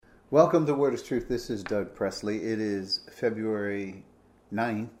Welcome to Word is Truth. This is Doug Presley. It is February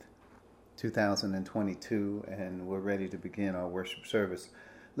 9th, 2022, and we're ready to begin our worship service.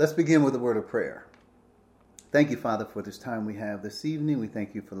 Let's begin with a word of prayer. Thank you, Father, for this time we have this evening. We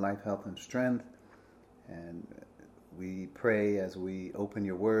thank you for life, health, and strength. And we pray as we open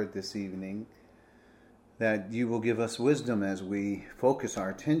your word this evening that you will give us wisdom as we focus our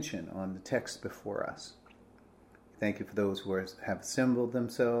attention on the text before us. Thank you for those who have assembled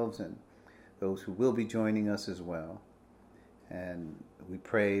themselves and those who will be joining us as well. And we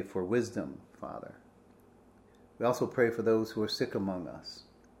pray for wisdom, Father. We also pray for those who are sick among us.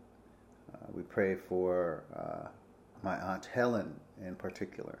 We pray for my Aunt Helen in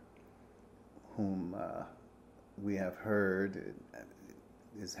particular, whom we have heard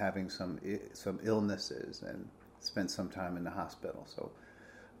is having some illnesses and spent some time in the hospital. So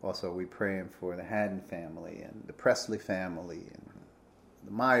also, we're praying for the Haddon family and the Presley family and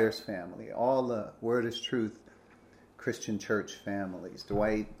the Myers family, all the Word is Truth Christian church families,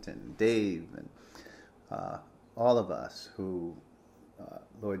 Dwight and Dave and all of us who,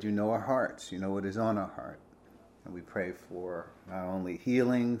 Lord, you know our hearts. You know what is on our heart. And we pray for not only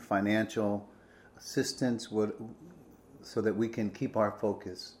healing, financial assistance, so that we can keep our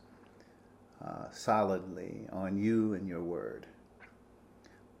focus solidly on you and your Word.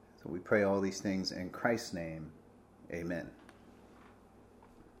 So we pray all these things in Christ's name. Amen.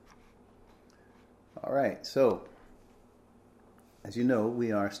 All right, so as you know,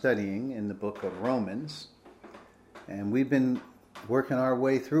 we are studying in the book of Romans, and we've been working our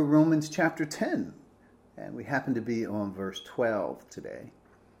way through Romans chapter 10, and we happen to be on verse 12 today.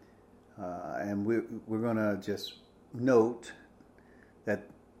 And we're going to just note that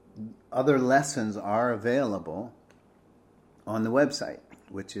other lessons are available on the website,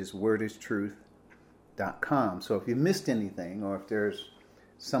 which is wordistruth.com. So if you missed anything, or if there's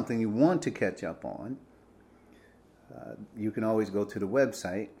something you want to catch up on, you can always go to the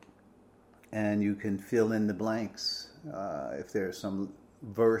website and you can fill in the blanks. If there's some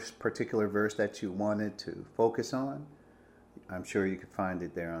particular verse that you wanted to focus on, I'm sure you could find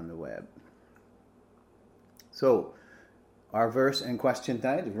it there on the web. So our verse in question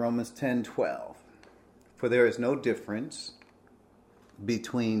tonight is Romans 10:12. For there is no difference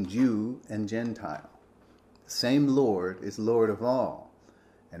between Jew and Gentile. The same Lord is Lord of all,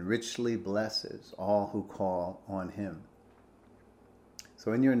 and richly blesses all who call on him.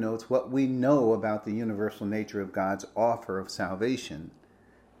 So in your notes, what we know about the universal nature of God's offer of salvation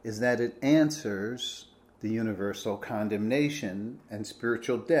is that it answers the universal condemnation and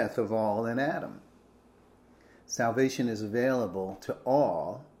spiritual death of all in Adam. Salvation is available to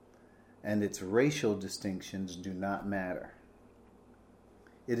all, and its racial distinctions do not matter.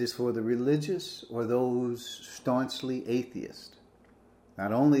 It is for the religious or those staunchly atheist.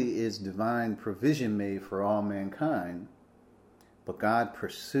 Not only is divine provision made for all mankind, but God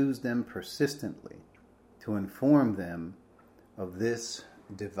pursues them persistently to inform them of this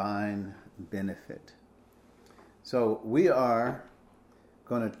divine benefit. So we are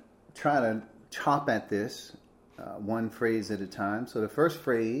going to try to chop at this one phrase at a time. So the first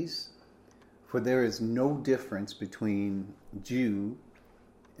phrase, for there is no difference between Jew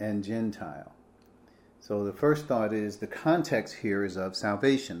and Gentile. So the first thought is the context here is of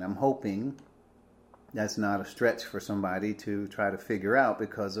salvation. I'm hoping that's not a stretch for somebody to try to figure out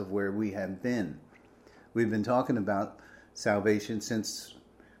because of where we have been. We've been talking about salvation since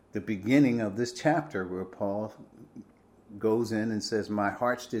the beginning of this chapter, where Paul goes in and says, my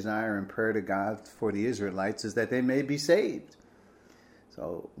heart's desire and prayer to God for the Israelites is that they may be saved.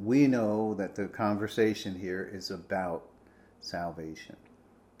 So we know that the conversation here is about salvation.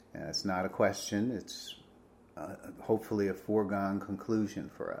 And it's not a question. It's hopefully a foregone conclusion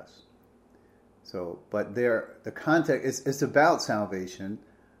for us. So, but the context it's about salvation.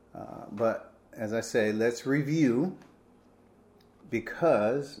 But as I say, let's review,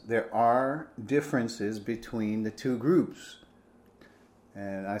 because there are differences between the two groups.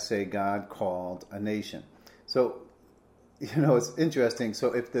 And I say God called a nation. So, it's interesting.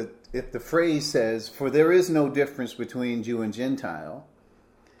 So if the phrase says, for there is no difference between Jew and Gentile,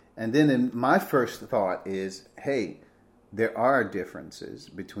 and then in my first thought is, hey, there are differences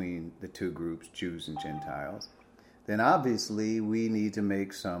between the two groups, Jews and Gentiles, then obviously we need to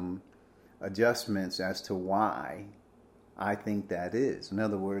make some adjustments as to why I think that is. In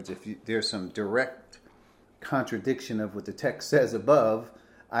other words, if there's some direct contradiction of what the text says above,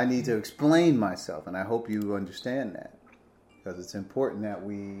 I need to explain myself, and I hope you understand that, because it's important that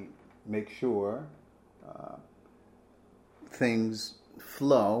we make sure things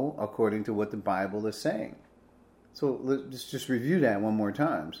flow according to what the Bible is saying. So let's just review that one more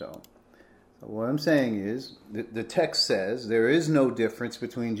time. So what I'm saying is, the text says there is no difference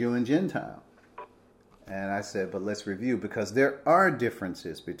between Jew and Gentile. And I said, but let's review, because there are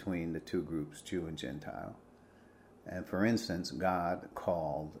differences between the two groups, Jew and Gentile. And for instance, God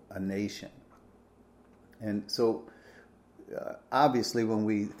called a nation. And so, obviously, when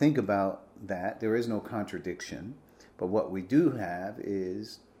we think about that, there is no contradiction. But what we do have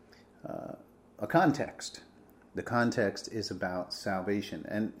is a context. The context is about salvation.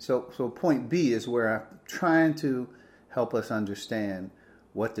 And so point B is where I'm trying to help us understand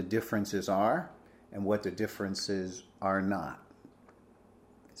what the differences are and what the differences are not.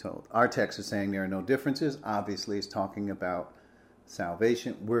 So our text is saying there are no differences. Obviously, it's talking about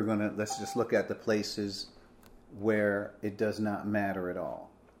salvation. Let's just look at the places where it does not matter at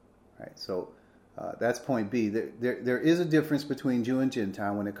all. Right? So that's point B. There is a difference between Jew and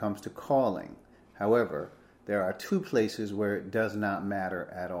Gentile when it comes to calling. However, there are two places where it does not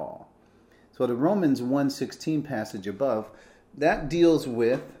matter at all. So the Romans 1:16 passage above, that deals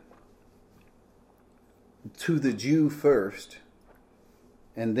with to the Jew first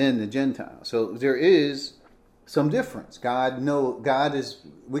and then the Gentile. So there is some difference. We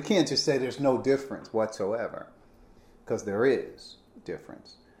can't just say there's no difference whatsoever, because there is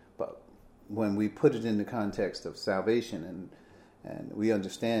difference. But when we put it in the context of salvation and we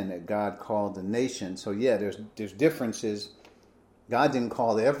understand that God called the nation, so yeah, there's differences. God didn't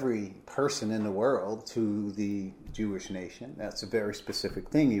call every person in the world to the Jewish nation. That's a very specific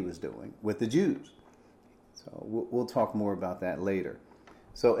thing he was doing with the Jews. So we'll talk more about that later.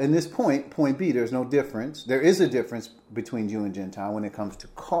 So in this point B, there's no difference. There is a difference between Jew and Gentile when it comes to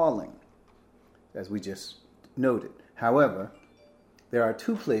calling, as we just noted. However, there are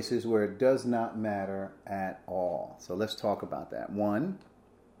two places where it does not matter at all. So let's talk about that. One,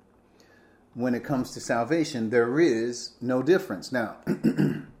 when it comes to salvation, there is no difference. Now,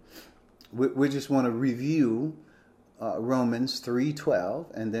 we just want to review Romans 3:12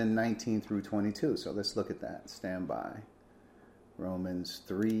 and then 19 through 22. So let's look at that. Stand by. Romans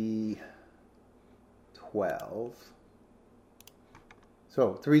 3:12.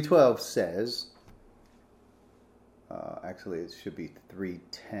 So 3:12 says, actually it should be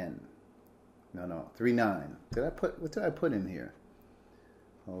 3:10. No, 3:9. What did I put in here?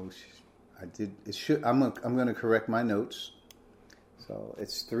 Oh, I did. It should. I'm going to correct my notes. So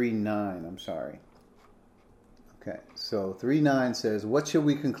it's 3:9. I'm sorry. Okay. So 3:9 says, "What shall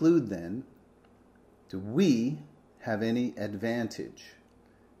we conclude then? Do we have any advantage?"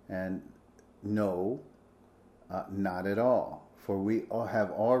 And no, not at all. For we all have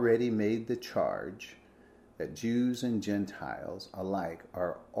already made the charge that Jews and Gentiles alike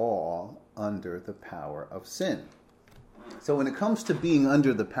are all under the power of sin. So when it comes to being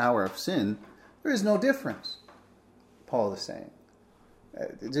under the power of sin, there is no difference, Paul is saying.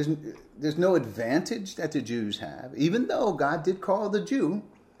 There's no advantage that the Jews have, even though God did call the Jew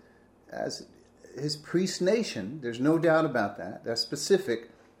as his priest nation. There's no doubt about that. That's specific.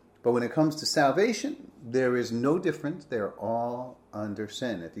 But when it comes to salvation, there is no difference. They're all under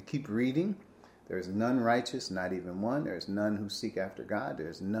sin. If you keep reading, there is none righteous, not even one. There is none who seek after God. There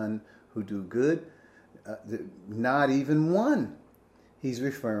is none who do good, not even one. He's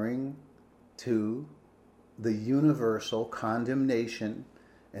referring to the universal condemnation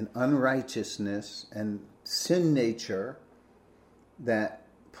and unrighteousness and sin nature that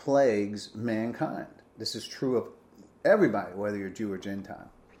plagues mankind. This is true of everybody, whether you're Jew or Gentile.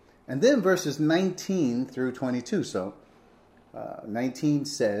 And then verses 19 through 22. So 19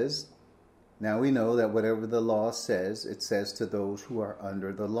 says, "Now we know that whatever the law says, it says to those who are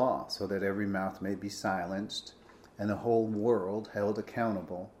under the law, so that every mouth may be silenced and the whole world held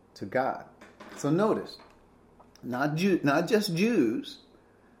accountable to God." So notice, not just Jews,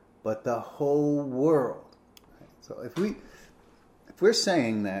 but the whole world. So if we're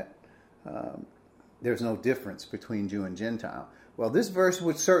saying that there's no difference between Jew and Gentile, well, this verse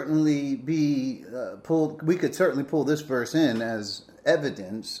would certainly be pulled. We could certainly pull this verse in as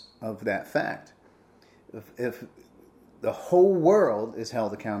evidence of that fact. If the whole world is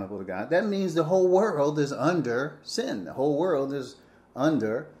held accountable to God, that means the whole world is under sin. The whole world is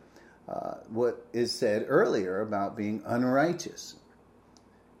under what is said earlier about being unrighteous.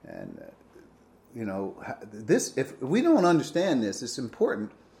 And this, if we don't understand this, it's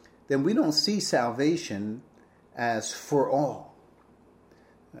important, then we don't see salvation as for all.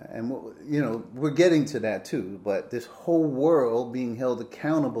 And we're getting to that too, but this whole world being held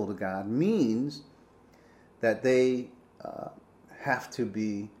accountable to God means that they have to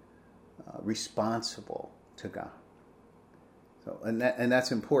be responsible to God. So, and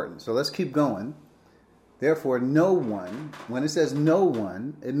that's important. So let's keep going. Therefore, no one, when it says no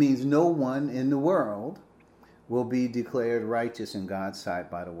one, it means no one in the world will be declared righteous in God's sight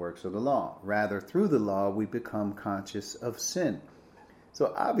by the works of the law. Rather, through the law, we become conscious of sin.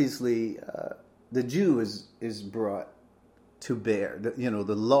 So obviously, the Jew is brought to bear.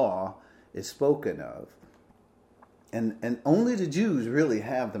 The law is spoken of. And only the Jews really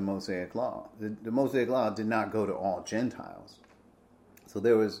have the Mosaic law. The Mosaic law did not go to all Gentiles. So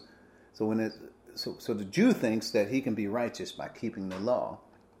the Jew thinks that he can be righteous by keeping the law.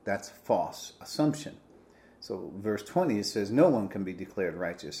 That's a false assumption. So verse 20, it says, no one can be declared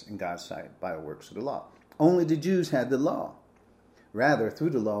righteous in God's sight by the works of the law. Only the Jews had the law. Rather,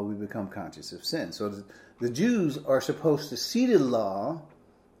 through the law, we become conscious of sin. So the Jews are supposed to see the law,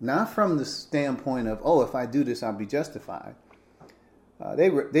 not from the standpoint of, if I do this, I'll be justified.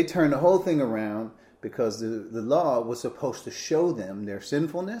 They turned the whole thing around because the law was supposed to show them their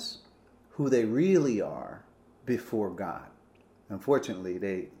sinfulness, who they really are before God. Unfortunately,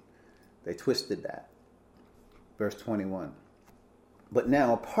 they twisted that. Verse 21. But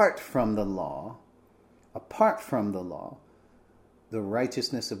now, apart from the law, the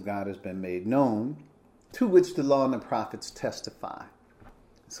righteousness of God has been made known, to which the law and the prophets testify.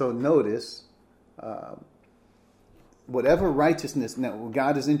 So notice, whatever righteousness, now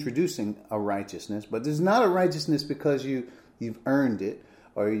God is introducing a righteousness, but there's not a righteousness because you've earned it,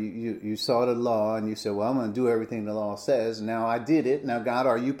 or you saw the law and you said, well, I'm going to do everything the law says. Now I did it. Now, God,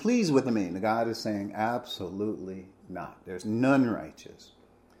 are you pleased with me? And God is saying, absolutely not. There's none righteous,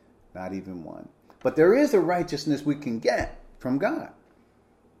 not even one. But there is a righteousness we can get from God.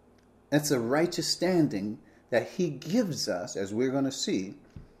 It's a righteous standing that he gives us, as we're going to see,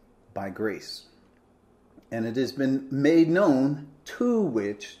 by grace. And it has been made known, to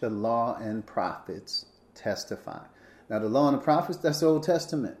which the law and prophets testify. Now, the law and the prophets, that's the Old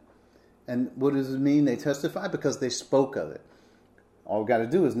Testament. And what does it mean they testify? Because they spoke of it. All we've got to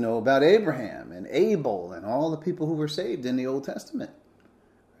do is know about Abraham and Abel and all the people who were saved in the Old Testament.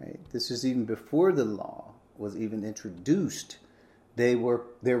 Right? This is even before the law was even introduced. There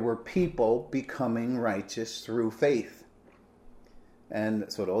were people becoming righteous through faith.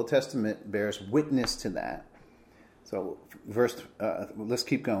 And so the Old Testament bears witness to that. So let's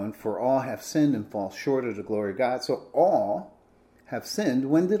keep going. For all have sinned and fall short of the glory of God. So all have sinned.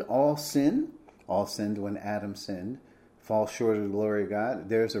 When did all sin? All sinned when Adam sinned. Fall short of the glory of God.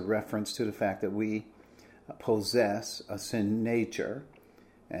 There's a reference to the fact that we possess a sin nature.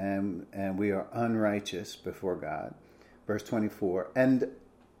 And we are unrighteous before God. Verse 24. And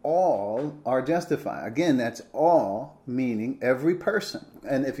all are justified. Again, that's all, meaning every person.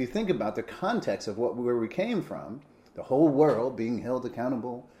 And if you think about the context of where we came from, the whole world being held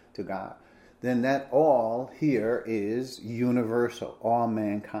accountable to God, then that all here is universal, all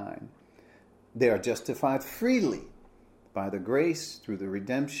mankind. They are justified freely by the grace through the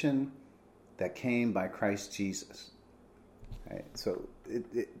redemption that came by Christ Jesus. Right? So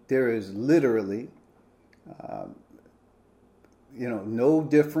there is literally no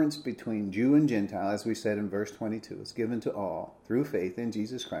difference between Jew and Gentile, as we said in verse 22. It's given to all through faith in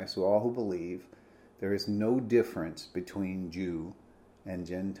Jesus Christ, to all who believe. There is no difference between Jew and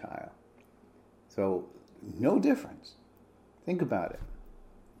Gentile. So, no difference. Think about it.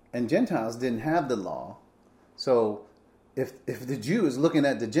 And Gentiles didn't have the law. So, if the Jew is looking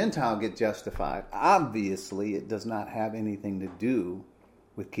at the Gentile get justified, obviously it does not have anything to do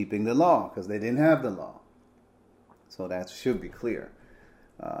with keeping the law, because they didn't have the law. So that should be clear.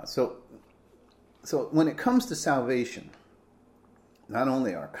 So when it comes to salvation, not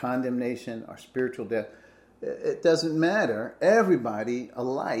only our condemnation, our spiritual death, it doesn't matter. Everybody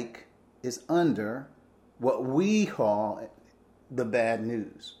alike is under what we call the bad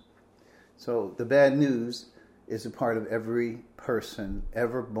news. So the bad news is a part of every person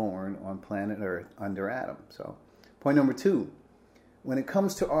ever born on planet Earth under Adam. So point number 2, when it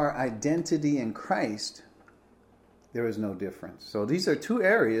comes to our identity in Christ, there is no difference. So these are 2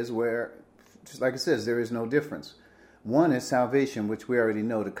 areas where, just like it says, there is no difference. One is salvation, which we already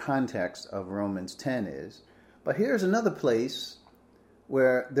know the context of Romans 10 is. But here's another place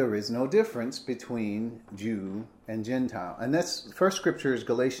where there is no difference between Jew and Gentile. And that's first scripture is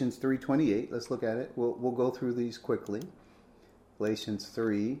Galatians 3:28. Let's look at it. We'll go through these quickly. Galatians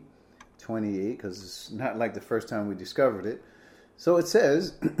 3:28, because it's not like the first time we discovered it. So it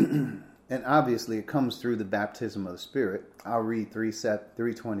says, and obviously it comes through the baptism of the Spirit. I'll read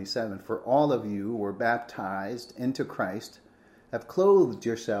 3:27. For all of you were baptized into Christ, have clothed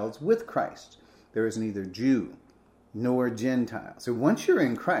yourselves with Christ. There is neither Jew nor Gentile. So once you're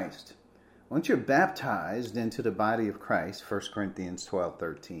in Christ, once you're baptized into the body of Christ, 1 Corinthians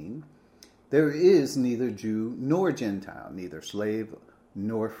 12:13, There is neither Jew nor Gentile, neither slave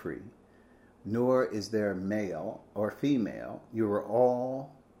nor free, nor is there male or female. You are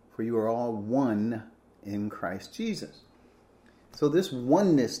all one in Christ Jesus. So this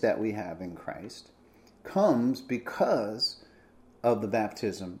oneness that we have in Christ comes because of the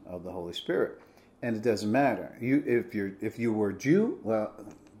baptism of the Holy Spirit. And it doesn't matter. If you were Jew, well, it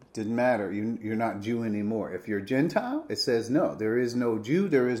didn't matter. You're not Jew anymore. If you're Gentile, it says no. There is no Jew,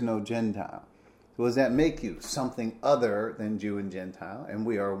 there is no Gentile. So does that make you something other than Jew and Gentile? And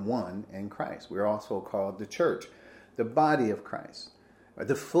we are one in Christ. We're also called the church, the body of Christ, or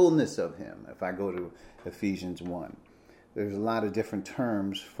the fullness of him. If I go to Ephesians 1, there's a lot of different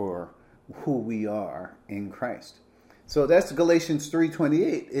terms for who we are in Christ. So that's Galatians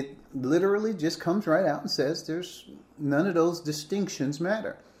 3:28. It literally just comes right out and says there's none of those distinctions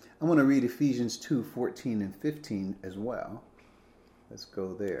matter. I want to read Ephesians 2:14 and 15 as well. Let's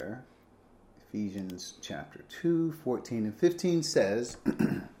go there. Ephesians chapter 2:14 and 15 says,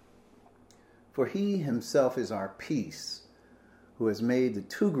 "For he himself is our peace, who has made the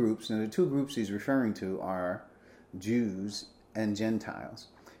two groups," and the two groups he's referring to are Jews and Gentiles.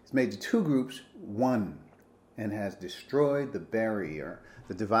 He's made the two groups one, and has destroyed the barrier,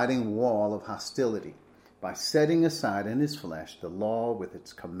 the dividing wall of hostility, by setting aside in his flesh the law with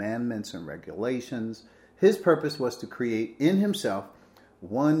its commandments and regulations. His purpose was to create in himself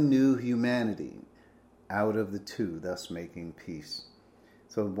one new humanity out of the two, thus making peace.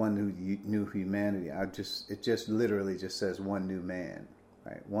 So one new humanity. It just literally just says one new man,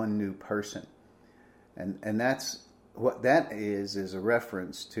 right? One new person, and that's what that is a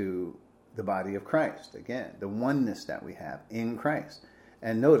reference to the body of Christ. Again, the oneness that we have in Christ.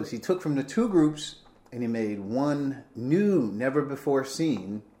 And notice, he took from the two groups and he made one new, never before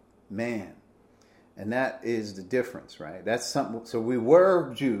seen man. And that is the difference, right? That's something. So we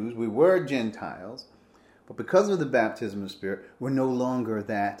were Jews, we were Gentiles, but because of the baptism of the Spirit, we're no longer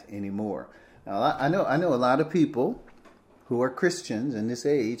that anymore. Now, I know a lot of people who are Christians in this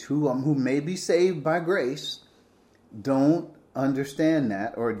age who may be saved by grace don't understand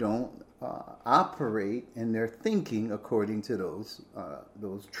that or don't operate in their thinking according to those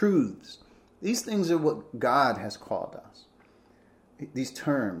truths. These things are what God has called us. These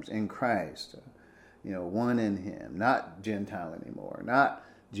terms in Christ, one in him, not Gentile anymore, not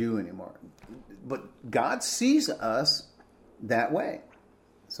Jew anymore. But God sees us that way.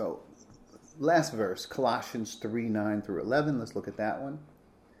 So last verse, Colossians 3:9 through 11. Let's look at that one.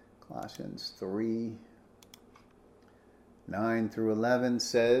 Colossians 3:9 through 11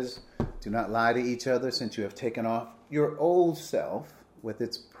 says, "Do not lie to each other, since you have taken off your old self with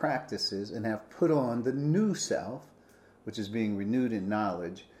its practices and have put on the new self, which is being renewed in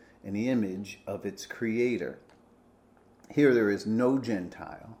knowledge in the image of its creator. Here there is no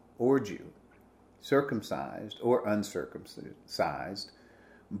Gentile or Jew, circumcised or uncircumcised,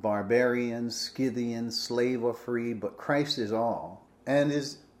 barbarian, Scythian, slave or free, but Christ is all and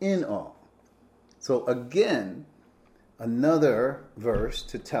is in all." So again, another verse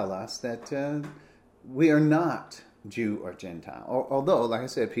to tell us that we are not Jew or Gentile. Although, like I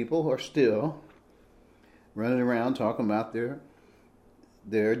said, people are still running around talking about they're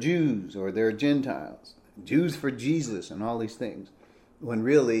Jews or they're Gentiles, Jews for Jesus and all these things. When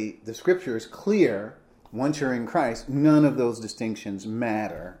really the scripture is clear, once you're in Christ, none of those distinctions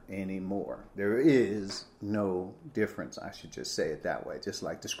matter anymore. There is no difference. I should just say it that way, just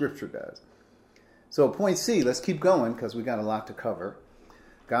like the scripture does. So point C, let's keep going because we got a lot to cover.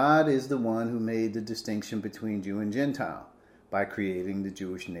 God is the one who made the distinction between Jew and Gentile by creating the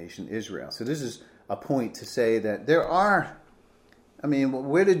Jewish nation Israel. So this is a point to say that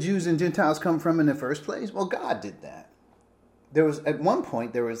where did Jews and Gentiles come from in the first place? Well, God did that. At one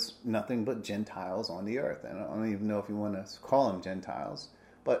point, there was nothing but Gentiles on the earth. And I don't even know if you want to call them Gentiles,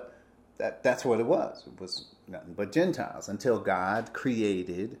 but that's what it was. It was nothing but Gentiles until God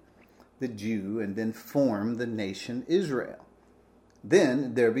created the Jew and then formed the nation Israel.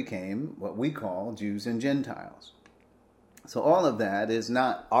 Then there became what we call Jews and Gentiles. So all of that is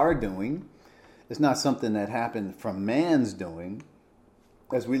not our doing. It's not something that happened from man's doing.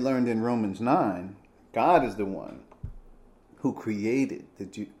 As we learned in Romans 9, God is the one who created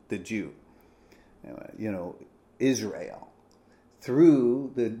the Jew, Israel,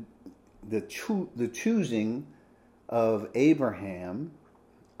 through the choosing of Abraham,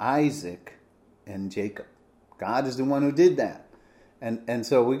 Isaac, and Jacob. God is the one who did that. And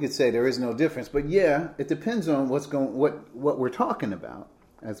so we could say there is no difference. But yeah, it depends on what we're talking about,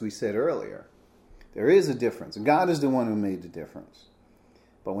 as we said earlier. There is a difference. God is the one who made the difference.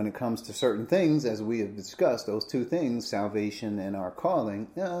 But when it comes to certain things, as we have discussed, those two things, salvation and our calling,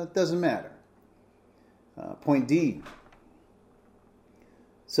 it doesn't matter. Point D.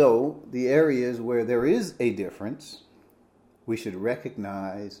 So, the areas where there is a difference, we should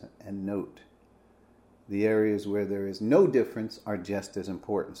recognize and note. The areas where there is no difference are just as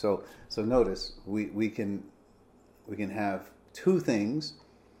important. So notice, we can have two things.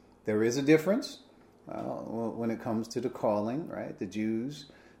 There is a difference when it comes to the calling, right? The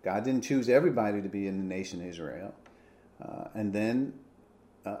Jews, God didn't choose everybody to be in the nation Israel. And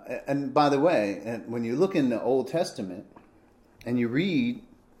by the way, when you look in the Old Testament and you read,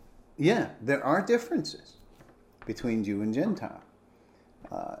 there are differences between Jew and Gentile.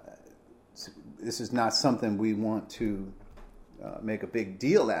 This is not something we want to make a big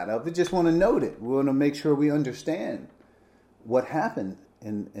deal out of. We just want to note it. We want to make sure we understand what happened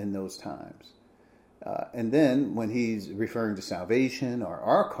in those times. And then when he's referring to salvation or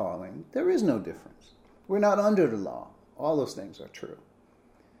our calling, there is no difference. We're not under the law. All those things are true.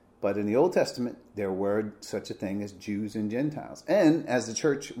 But in the Old Testament, there were such a thing as Jews and Gentiles. And as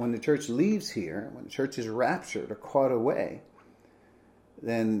when the church leaves here, when the church is raptured or caught away,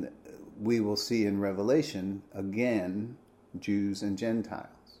 then we will see in Revelation, again, Jews and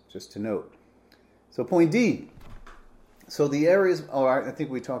Gentiles, just to note. So point D. So the areas, I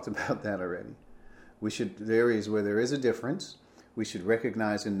think we talked about that already. The areas where there is a difference, we should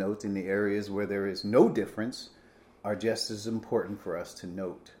recognize and note. In the areas where there is no difference are just as important for us to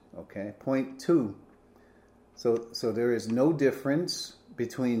note. Okay, point 2. So there is no difference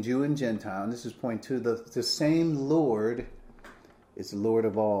between Jew and Gentile. And this is point 2. The same Lord is Lord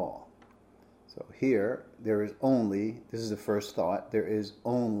of all. So here, there is only, this is the first thought, there is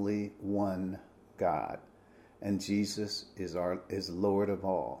only one God. And Jesus is Lord of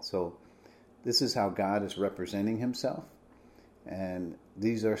all. So this is how God is representing himself. And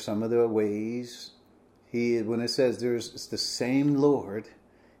these are some of the ways when it says it's the same Lord,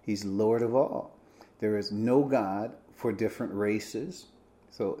 he's Lord of all. There is no God for different races.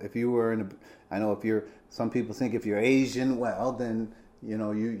 So if you were some people think if you're Asian, well, then,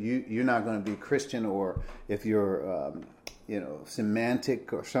 you're not going to be Christian, or if you're,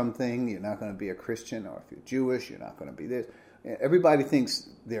 Semitic or something, you're not going to be a Christian, or if you're Jewish, you're not going to be this. Everybody thinks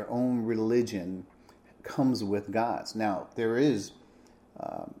their own religion comes with God's. Now, there is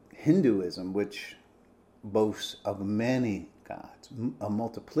Hinduism, which boasts of many gods, a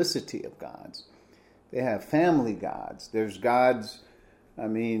multiplicity of gods. They have family gods. There's gods,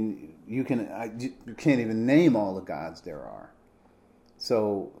 you can't even name all the gods there are.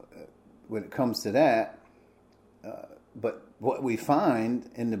 So when it comes to that, but what we find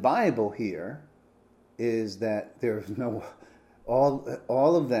in the Bible here is that there's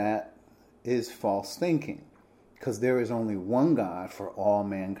all of that is false thinking, because there is only one God for all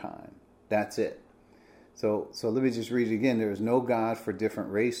mankind. That's it. So let me just read it again. There is no God for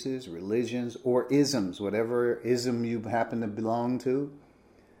different races, religions, or isms. Whatever ism you happen to belong to,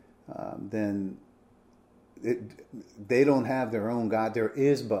 then they don't have their own God. There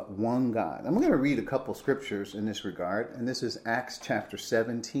is but one God. I'm going to read a couple scriptures in this regard, and this is Acts chapter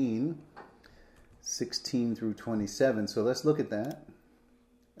 17, 16 through 27. So let's look at that.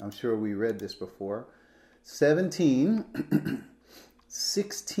 I'm sure we read this before. 17,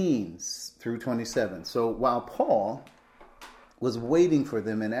 16 through 27. So while Paul was waiting for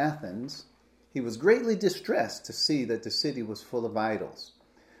them in Athens, he was greatly distressed to see that the city was full of idols.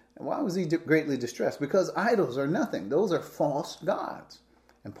 And why was he greatly distressed? Because idols are nothing. Those are false gods.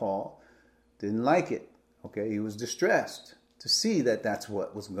 And Paul didn't like it. Okay, he was distressed to see that that's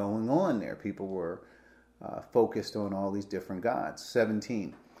what was going on there. People were focused on all these different gods.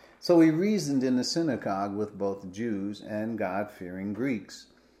 17. So he reasoned in the synagogue with both Jews and God-fearing Greeks,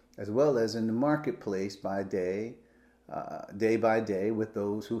 as well as in the marketplace by day by day with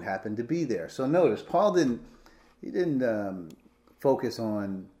those who happened to be there. So notice, Paul didn't focus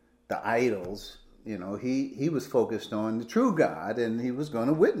on the idols. He was focused on the true God, and he was going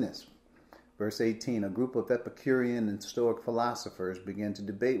to witness. Verse 18, a group of Epicurean and Stoic philosophers began to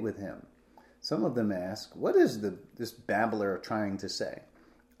debate with him. Some of them asked, what is this babbler trying to say?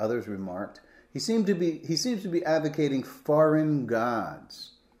 Others remarked, he seems to be advocating foreign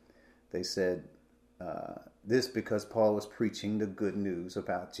gods. They said this because Paul was preaching the good news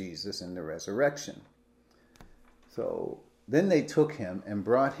about Jesus and the resurrection. So then they took him and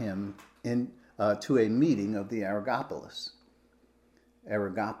brought him in to a meeting of the Areopagus.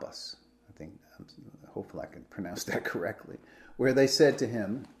 Hopefully I can pronounce that correctly. Where they said to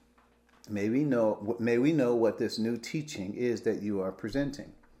him, may we know what this new teaching is that you are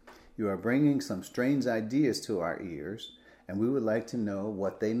presenting. You are bringing some strange ideas to our ears, and we would like to know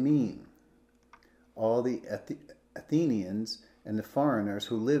what they mean. All the Athenians and the foreigners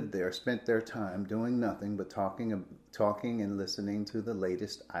who lived there spent their time doing nothing but talking and listening to the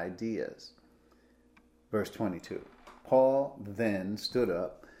latest ideas. Verse 22. Paul then stood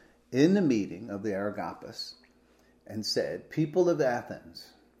up in the meeting of the Areopagus and said, "People of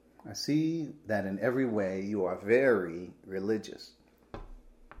Athens, I see that in every way you are very religious.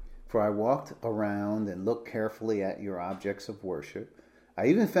 For I walked around and looked carefully at your objects of worship. I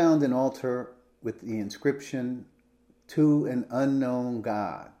even found an altar with the inscription, 'To an unknown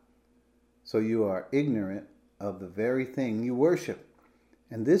God.' So you are ignorant of the very thing you worship.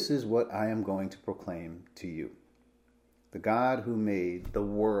 And this is what I am going to proclaim to you. The God who made the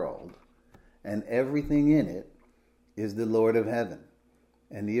world and everything in it is the Lord of heaven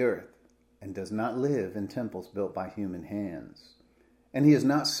and the earth, and does not live in temples built by human hands. And he is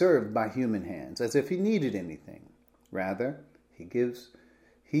not served by human hands as if he needed anything. Rather,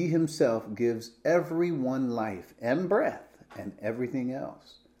 he himself gives everyone life and breath and everything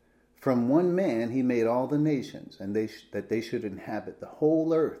else. From one man he made all the nations, and that they should inhabit the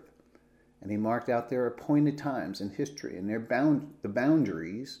whole earth. And he marked out their appointed times in history and the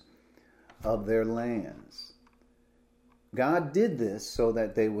boundaries of their lands. God did this so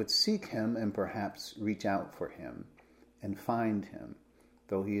that they would seek him and perhaps reach out for him and find him,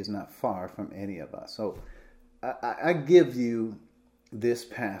 though he is not far from any of us." So I give you this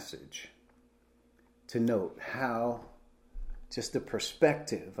passage to note how just the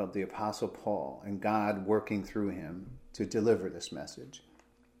perspective of the Apostle Paul and God working through him to deliver this message,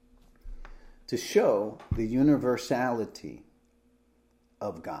 to show the universality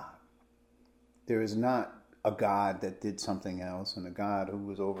of God. There is not a God that did something else and a God who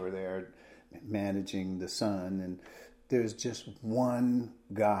was over there managing the sun. And there's just one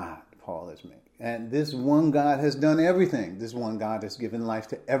God, Paul is making. And this one God has done everything. This one God has given life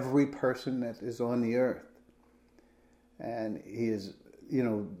to every person that is on the earth. And he is,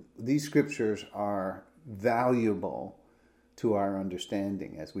 these scriptures are valuable to our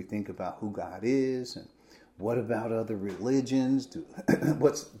understanding as we think about who God is and what about other religions.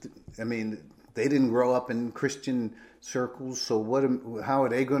 They didn't grow up in Christian circles, so how are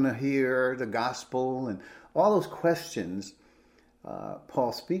they going to hear the gospel? And all those questions,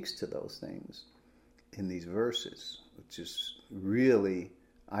 Paul speaks to those things in these verses, which is really,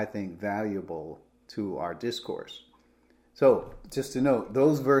 I think, valuable to our discourse. So, just to note,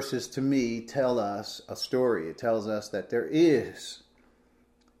 those verses to me tell us a story. It tells us that there is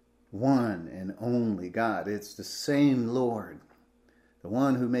one and only God. It's the same Lord, the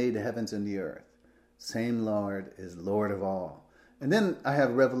one who made the heavens and the earth. Same Lord is Lord of all. And then I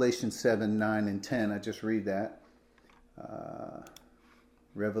have Revelation 7, 9, and 10. I just read that.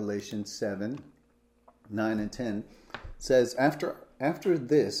 Revelation 7, 9, and 10 says, After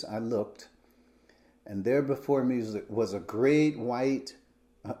this I looked, and there before me was a great multitude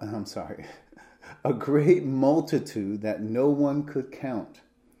that no one could count,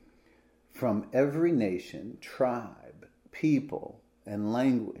 from every nation, tribe, people, and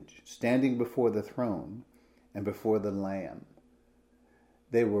language, standing before the throne and before the Lamb.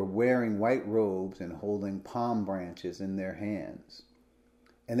 They were wearing white robes and holding palm branches in their hands.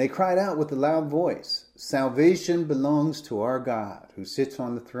 And they cried out with a loud voice, "Salvation belongs to our God who sits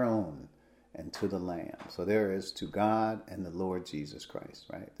on the throne and to the Lamb." So there is to God and the Lord Jesus Christ,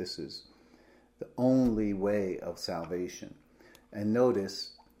 right? This is the only way of salvation. And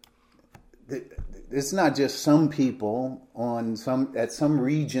notice, it's not just some people at some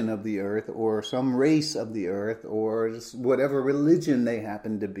region of the earth or some race of the earth or whatever religion they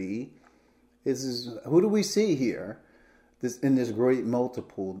happen to be. Who do we see here? In this great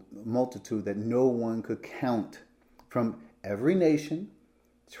multitude that no one could count, from every nation,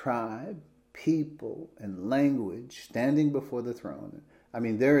 tribe, people, and language, standing before the throne.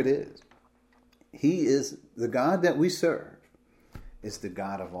 There it is. He is the God that we serve. Is the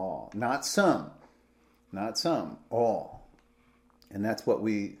God of all, not some, all. And that's what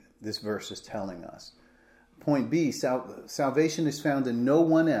this verse is telling us. Point B, salvation is found in no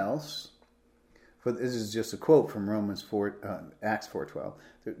one else. For this is just a quote from Acts 4:12.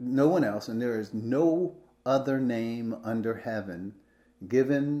 No one else, and there is no other name under heaven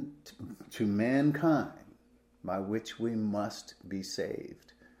given to mankind by which we must be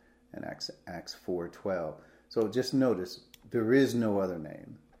saved. And Acts 4:12. So just notice, there is no other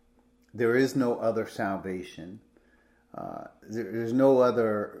name. There is no other salvation. There's no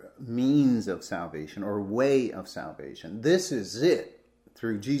other means of salvation or way of salvation. This is it,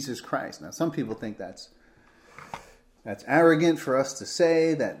 through Jesus Christ. Now, some people think that's arrogant for us to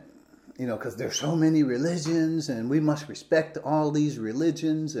say that, because there's so many religions and we must respect all these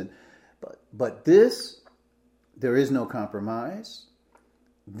religions. But this There is no compromise.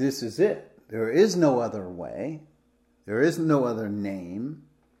 This is it. There is no other way. There is no other name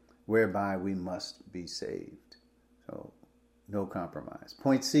whereby we must be saved. So, no compromise.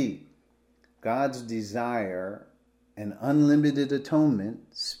 Point C, God's desire and unlimited atonement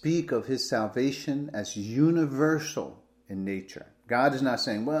speak of his salvation as universal in nature. God is not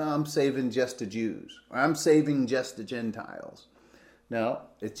saying, well, I'm saving just the Jews, or I'm saving just the Gentiles. No,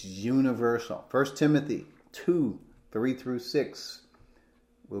 it's universal. 1 Timothy 2, 3 through 6.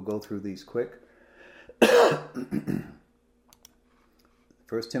 We'll go through these quick. 1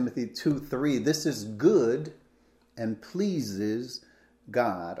 Timothy 2, 3. This is good and pleases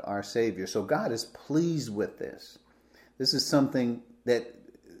God, our Savior. So God is pleased with this. This is something that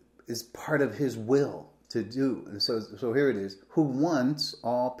is part of his will to do. And so here it is. Who wants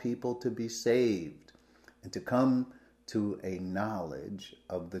all people to be saved and to come to a knowledge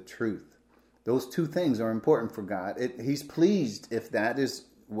of the truth. Those two things are important for God. He's pleased if that is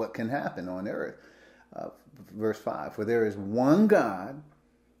what can happen on earth. Verse 5, for there is one God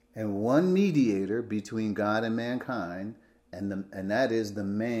and one mediator between God and mankind, and that is the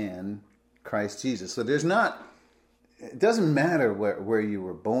man, Christ Jesus. So it doesn't matter where you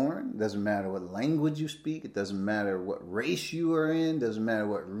were born. It doesn't matter what language you speak. It doesn't matter what race you are in. It doesn't matter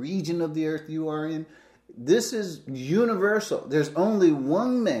what region of the earth you are in. This is universal. There's only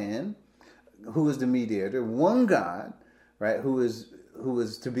one man who is the mediator, one God, right, who is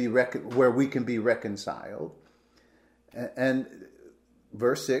to be where we can be reconciled. And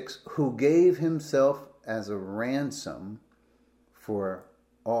verse 6, who gave himself as a ransom for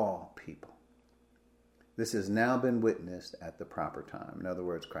all people. This has now been witnessed at the proper time. In other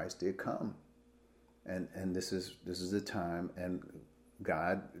words, Christ did come. And this is the time, and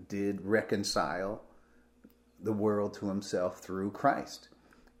God did reconcile the world to himself through Christ.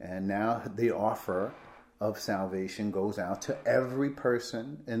 And now the offer of salvation goes out to every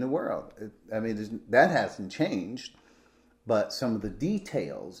person in the world. That hasn't changed, but some of the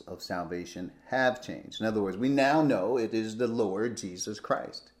details of salvation have changed. In other words, we now know it is the Lord Jesus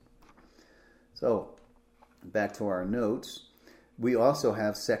Christ. So, back to our notes. We also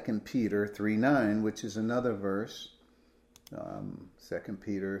have 2 Peter 3:9, which is another verse. 2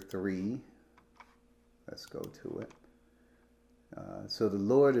 Peter 3. Let's go to it. So the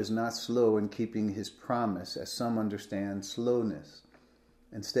Lord is not slow in keeping his promise, as some understand slowness.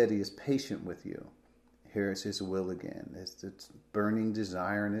 Instead, he is patient with you. Here is his will again. It's the burning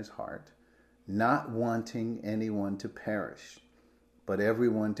desire in his heart, not wanting anyone to perish, but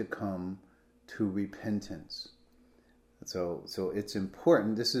everyone to come to repentance. So it's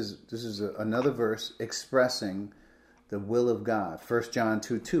important. This is another verse expressing the will of God. 1 John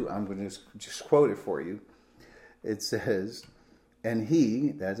 2:2. I'm going to just quote it for you. It says, and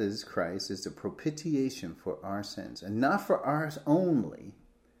he, that is Christ, is the propitiation for our sins, and not for ours only,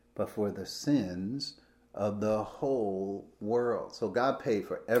 but for the sins of the whole world. So God paid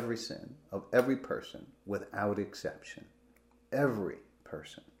for every sin of every person without exception. Every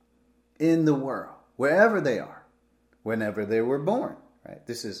person in the world, wherever they are, whenever they were born. Right?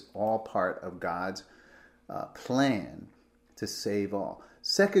 This is all part of God's plan to save all.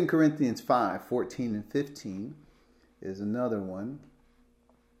 2 Corinthians 5:14 and 15 is another one.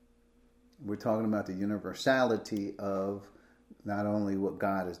 We're talking about the universality of not only what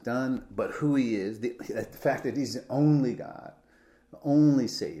God has done, but who he is, the fact that he's the only God, the only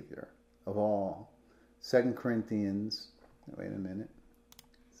Savior of all. 2 Corinthians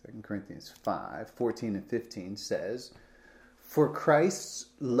 5:14 and 15 says, for Christ's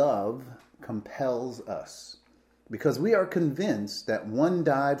love compels us, because we are convinced that one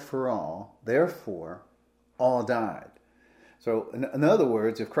died for all, therefore all died. So in other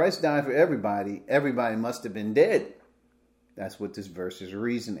words, if Christ died for everybody, everybody must have been dead. That's what this verse is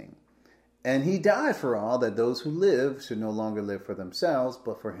reasoning. And he died for all, that those who live should no longer live for themselves,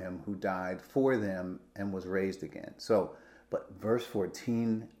 but for him who died for them and was raised again. So, but verse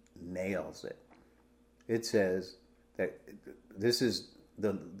 14 nails it. It says that this is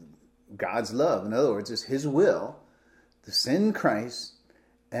God's love. In other words, it's his will to send Christ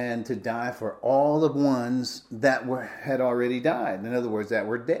and to die for all the ones that had already died. In other words, that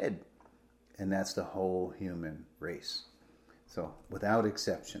were dead. And that's the whole human race. So, without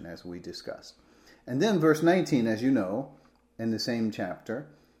exception, as we discussed. And then verse 19, as you know, in the same chapter,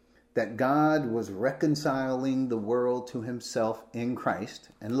 that God was reconciling the world to himself in Christ.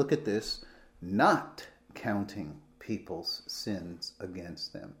 And look at this, not counting people's sins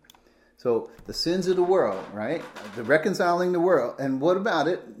against them. So the sins of the world, right? The reconciling the world. And what about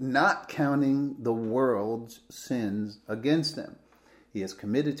it? Not counting the world's sins against them. He has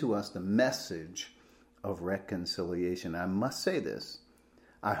committed to us the message of reconciliation. I must say this.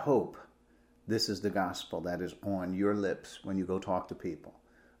 I hope this is the gospel that is on your lips when you go talk to people.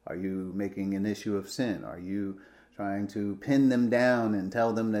 Are you making an issue of sin? Are you trying to pin them down and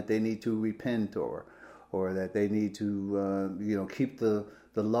tell them that they need to repent or that they need to keep the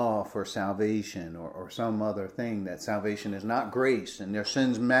law for salvation or some other thing, that salvation is not grace and their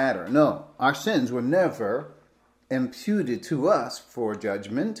sins matter? No, our sins were never imputed to us for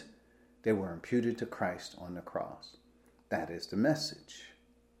judgment. They were imputed to Christ on the cross. That is the message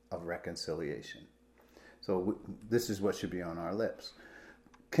of reconciliation. So this is what should be on our lips.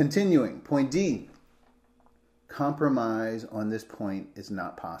 Continuing, point D. Compromise on this point is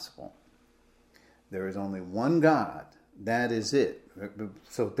not possible. There is only one God. That is it.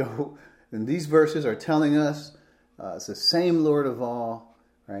 So and these verses are telling us it's the same Lord of all,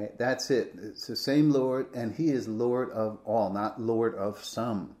 right? That's it. It's the same Lord, and he is Lord of all, not Lord of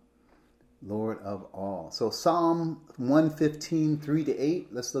some. Lord of all. So Psalm 115, 3-8.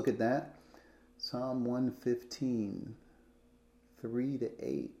 Let's look at that. Psalm 115,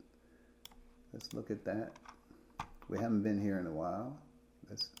 3-8. Let's look at that. We haven't been here in a while.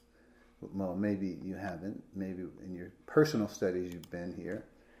 Well, maybe you haven't. Maybe in your personal studies you've been here.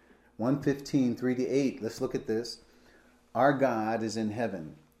 115, 3-8. Let's look at this. Our God is in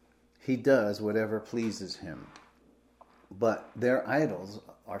heaven. He does whatever pleases him. But their idols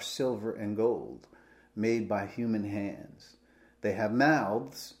are silver and gold, made by human hands. They have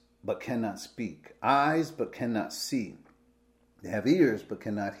mouths, but cannot speak. Eyes, but cannot see. They have ears, but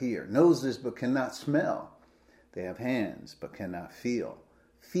cannot hear. Noses, but cannot smell. They have hands, but cannot feel.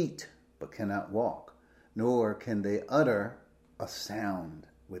 Feet, but cannot walk. Nor can they utter a sound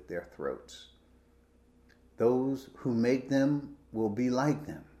with their throats. Those who make them will be like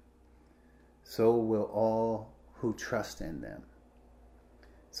them. So will all who trust in them.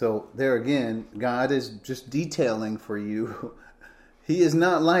 So there again, God is just detailing for you. He is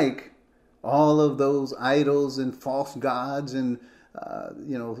not like all of those idols and false gods and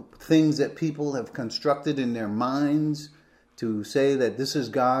things that people have constructed in their minds to say that this is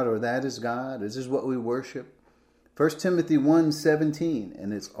God or that is God. This is what we worship. 1 Timothy 1:17,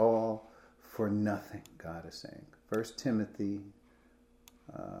 and it's all for nothing, God is saying. 1 Timothy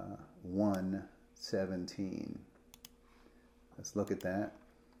 1:17. Let's look at that.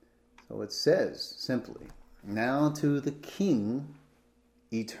 So it says simply, now to the King,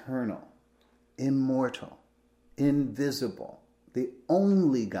 eternal, immortal, invisible, the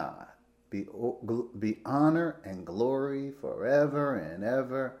only God, be honor and glory forever and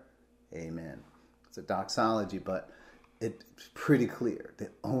ever. Amen. It's a doxology, but it's pretty clear. The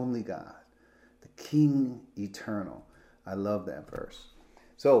only God, the King eternal. I love that verse.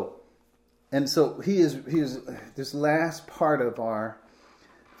 So he is this last part of our,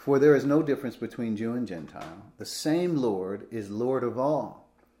 for there is no difference between Jew and Gentile. The same Lord is Lord of all,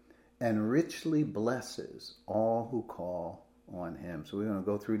 and richly blesses all who call on him. So we're going to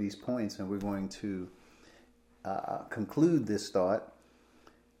go through these points, and we're going to conclude this thought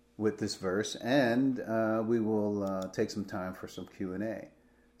with this verse, and we will take some time for some Q&A.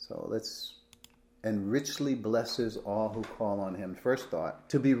 So and richly blesses all who call on him. First thought,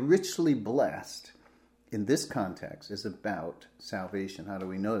 to be richly blessed in this context is about salvation. How do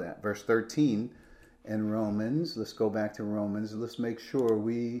we know that? Verse 13 in Romans, let's go back to Romans. Let's make sure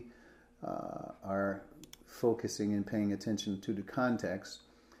we are focusing and paying attention to the context.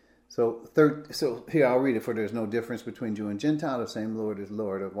 So here I'll read it. For there's no difference between Jew and Gentile. The same Lord is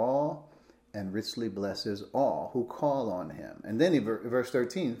Lord of all, and richly blesses all who call on him. And then verse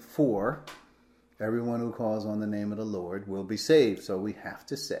 13, for everyone who calls on the name of the Lord will be saved. So we have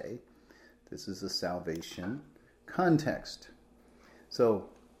to say this is a salvation context. So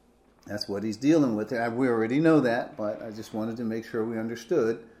that's what he's dealing with. We already know that, but I just wanted to make sure we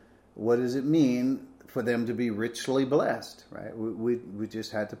understood what does it mean for them to be richly blessed, right? We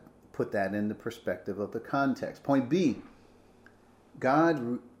just had to put that in the perspective of the context. Point B,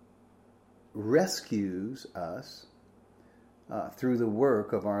 God rescues us through the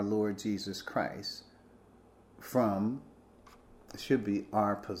work of our Lord Jesus Christ from, should be,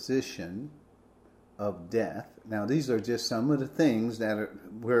 our position of death. Now, these are just some of the things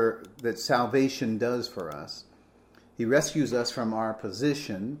that salvation does for us. He rescues us from our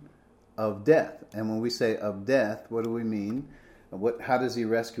position of death. And when we say of death, what do we mean? How does he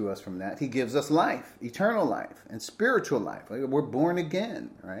rescue us from that? He gives us life, eternal life, and spiritual life. We're born again,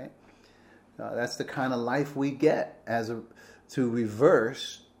 right? That's the kind of life we get to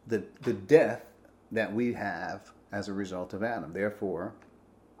reverse the death that we have as a result of Adam. Therefore,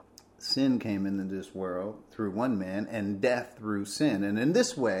 sin came into this world through one man, and death through sin. And in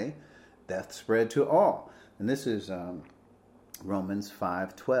this way, death spread to all. And this is Romans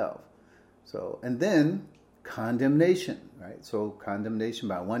 5:12. So, and then condemnation, right? So condemnation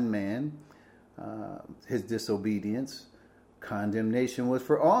by one man, his disobedience, condemnation was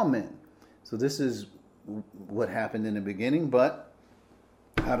for all men. So this is what happened in the beginning, but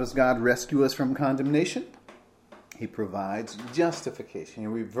how does God rescue us from condemnation? He provides justification. He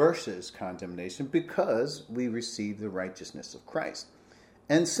reverses condemnation because we receive the righteousness of Christ.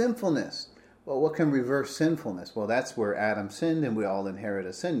 And sinfulness. Well, what can reverse sinfulness? Well, that's where Adam sinned and we all inherit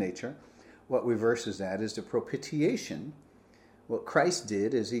a sin nature. What reverses that is the propitiation. What Christ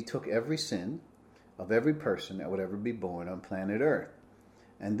did is he took every sin of every person that would ever be born on planet Earth.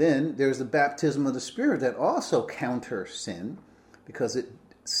 And then there's the baptism of the Spirit that also counters sin because it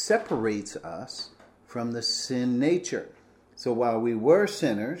separates us from the sin nature. So while we were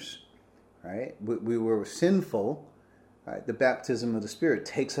sinners, right, we were sinful, right, the baptism of the Spirit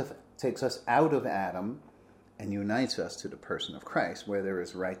takes us out of Adam and unites us to the person of Christ, where there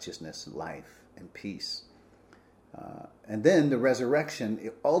is righteousness, life, and peace. And then the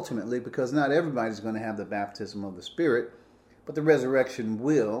resurrection, ultimately, because not everybody's going to have the baptism of the Spirit, but the resurrection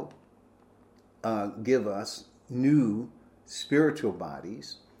will give us new spiritual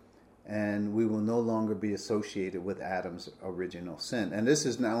bodies, and we will no longer be associated with Adam's original sin. And this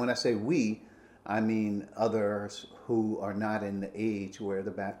is now, when I say we, I mean others who are not in the age where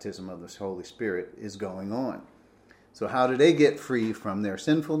the baptism of the Holy Spirit is going on. So how do they get free from their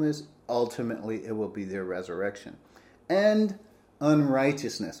sinfulness? Ultimately, it will be their resurrection. And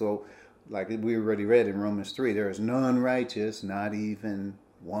unrighteousness. Well, like we already read in Romans 3, there is none righteous, not even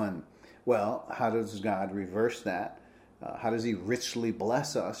one. Well, how does God reverse that? How does he richly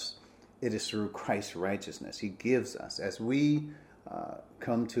bless us? It is through Christ's righteousness. He gives us. As we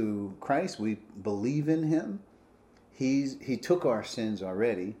come to Christ, we believe in him. He took our sins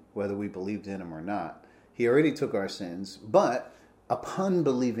already, whether we believed in him or not. He already took our sins, but upon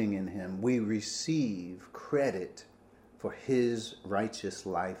believing in him, we receive credit for his righteous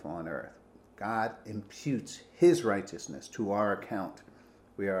life on earth. God imputes his righteousness to our account.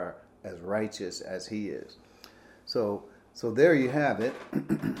 We are as righteous as he is. So there you have it.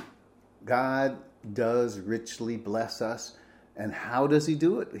 God does richly bless us. And how does he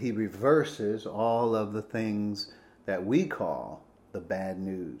do it? He reverses all of the things that we call the bad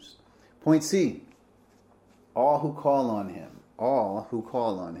news. Point C, all who call on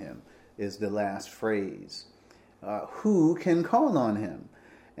him is the last phrase. Who can call on him?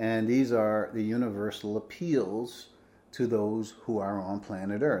 And these are the universal appeals to those who are on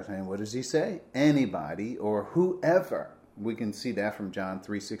planet Earth. And what does he say? Anybody or whoever. We can see that from John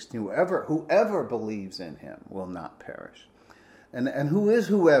 3:16. Whoever believes in him will not perish. And who is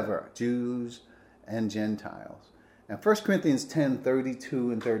whoever? Jews and Gentiles. And 1 Corinthians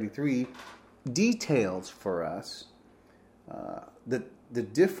 10:32 and 33 details for us the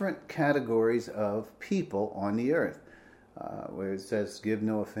different categories of people on the earth. Where it says, give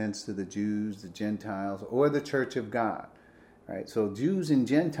no offense to the Jews, the Gentiles, or the church of God. Right? So Jews and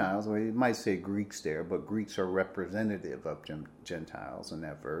Gentiles, well, you might say Greeks there, but Greeks are representative of Gentiles in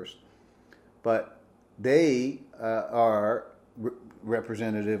that verse. But they are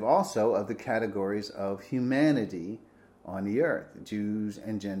representative also of the categories of humanity on the earth, Jews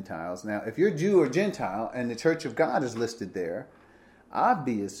and Gentiles. Now, if you're Jew or Gentile and the church of God is listed there,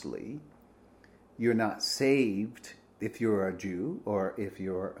 obviously you're not saved if you're a Jew or if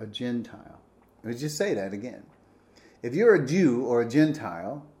you're a Gentile. Let me just say that again. If you're a Jew or a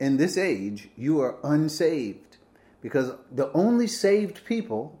Gentile in this age, you are unsaved, because the only saved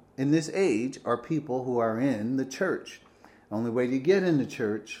people in this age are people who are in the church. The only way to get in the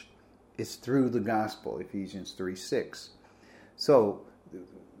church is through the gospel, Ephesians 3:6. So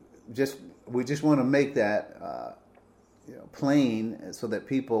we just want to make that plain so that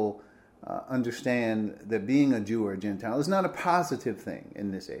people understand that being a Jew or a Gentile is not a positive thing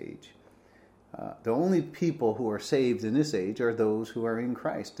in this age. The only people who are saved in this age are those who are in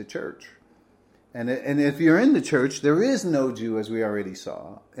Christ, the church. And if you're in the church, there is no Jew, as we already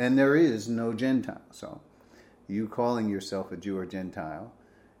saw, and there is no Gentile. So you calling yourself a Jew or Gentile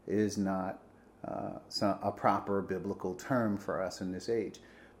is not a proper biblical term for us in this age.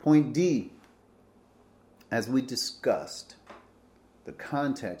 Point D, as we discussed, the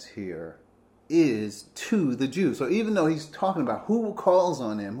context here is to the Jew. So even though he's talking about who calls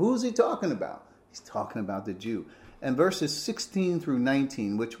on him, who's he talking about? He's talking about the Jew. And verses 16 through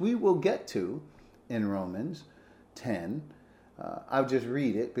 19, which we will get to in Romans 10, I'll just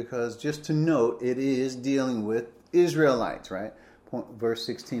read it because just to note, it is dealing with Israelites, right? Verse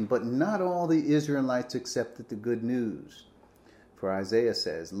 16, but not all the Israelites accepted the good news. For Isaiah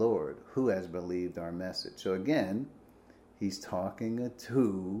says, Lord, who has believed our message? So again, he's talking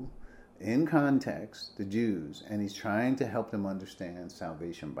to, in context, the Jews, and he's trying to help them understand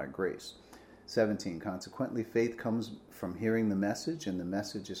salvation by grace. 17, consequently, faith comes from hearing the message, and the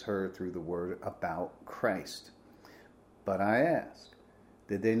message is heard through the word about Christ. But I ask,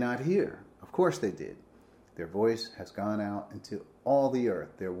 did they not hear? Of course they did. Their voice has gone out into all the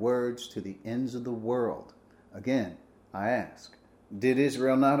earth, their words to the ends of the world. Again, I ask, did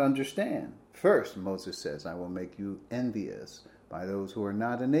Israel not understand? First, Moses says, I will make you envious by those who are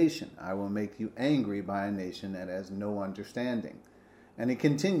not a nation. I will make you angry by a nation that has no understanding. And he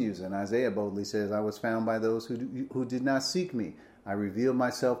continues, and Isaiah boldly says, I was found by those who did not seek me. I revealed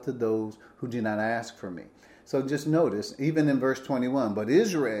myself to those who did not ask for me. So just notice, even in verse 21,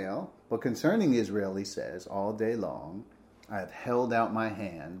 but concerning Israel, he says, all day long, I have held out my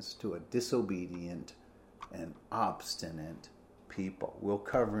hands to a disobedient and obstinate people. We're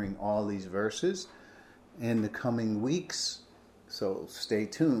covering all these verses in the coming weeks, so stay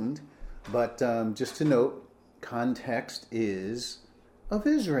tuned. But just to note, context is of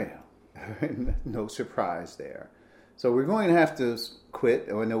Israel. No surprise there. So we're going to have to quit.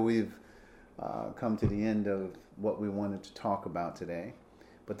 I know we've come to the end of what we wanted to talk about today,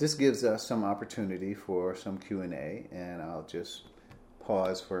 but this gives us some opportunity for some Q&A, and I'll just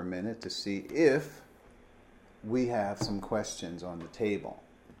pause for a minute to see if we have some questions on the table.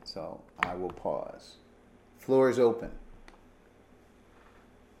 So I will pause. Floor is open.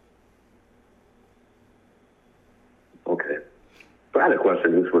 Okay. So I had a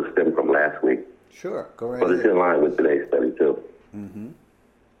question. This was stemmed from last week. Sure, go right but ahead. It's in line with today's study, too. Mm-hmm.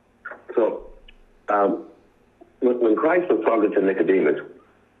 So, when Christ was talking to Nicodemus,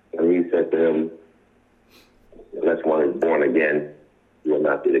 and he said to him, unless one is born again, you will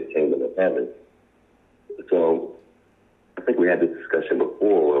not see the kingdom of heaven. So, I think we had this discussion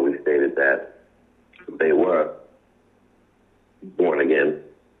before where we stated that they were born again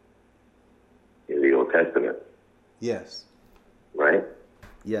in the Old Testament. Yes. Right?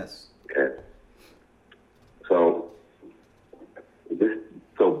 Yes. Okay. So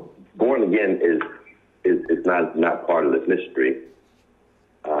born again is not part of this mystery.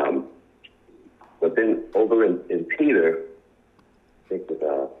 But then over in Peter, I think with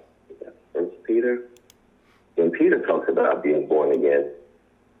First Peter, when Peter talks about being born again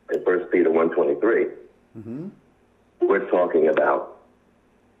in 1 Peter 1:23, Mm-hmm. we're talking about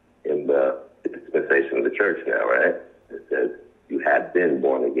in the dispensation of the church now, right? It says you have been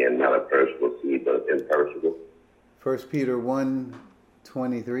born again, not of perishable seed, but of imperishable. 1 Peter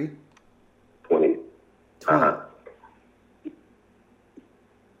 1:23. 20.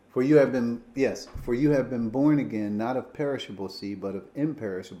 For you have been born again, not of perishable seed, but of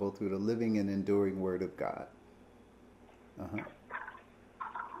imperishable, through the living and enduring word of God.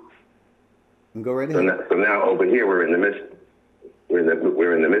 And go right ahead. So now over here we're in the mystery.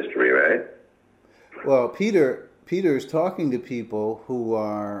 We're in the mystery, right? Well, Peter is talking to people who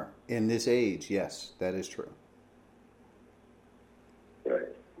are in this age. Yes, that is true. Right.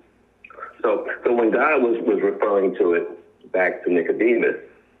 So when God was referring to it back to Nicodemus,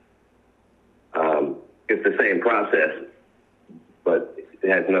 it's the same process, but it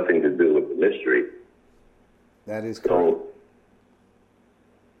has nothing to do with the mystery. That is correct. So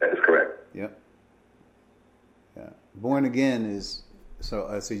that is correct. Yep. Yeah. Born again it's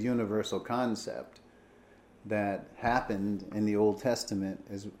a universal concept that happened in the Old Testament,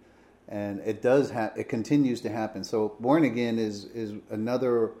 and it continues to happen. So born again is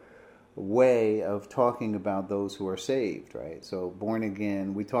another way of talking about those who are saved, right? So born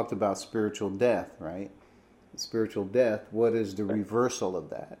again, we talked about spiritual death, right? Spiritual death, what is the reversal of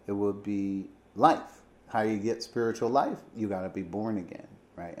that? It would be life. How you get spiritual life? You got to be born again,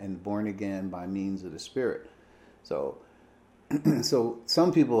 right? And born again by means of the Spirit. So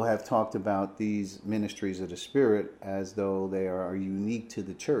some people have talked about these ministries of the Spirit as though they are unique to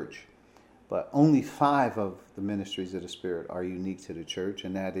the church. But only 5 of the ministries of the Spirit are unique to the church,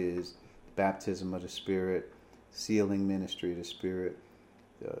 and that is baptism of the Spirit, sealing ministry of the Spirit,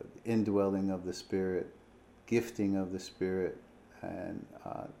 the indwelling of the Spirit, gifting of the Spirit, and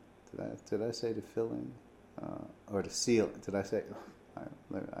did I say the filling or the seal? Did I say?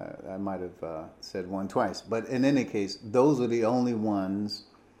 I might have said one twice, but in any case, those are the only ones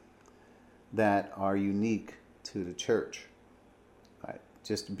that are unique to the church. Right?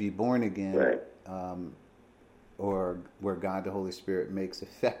 Just to be born again, right. Or where God the Holy Spirit makes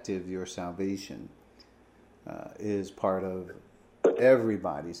effective your salvation, is part of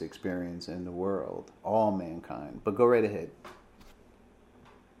everybody's experience in the world, all mankind. But go right ahead.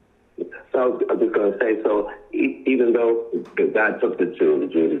 So I was just going to say, so even though God took the two, the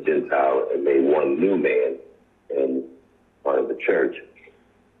Jew and the Gentile, and made one new man in part of the church,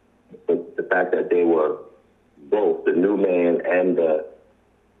 but the fact that they were both the new man and the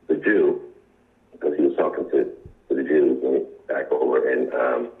Jew, because he was talking to the Jews and back over in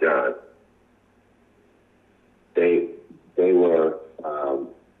John, they were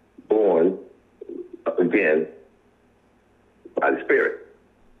born again by the Spirit.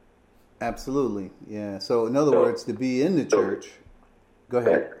 Absolutely, yeah. So, in other words, to be in the church... Go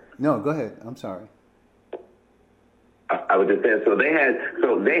ahead. No, go ahead. I'm sorry. I was just saying, so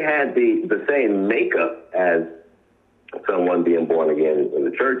they had the same makeup as someone being born again in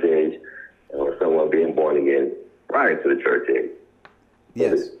the church age, or someone being born again prior to the church age.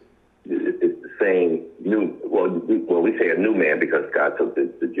 Yes. It's the same new. Well, we say a new man because God took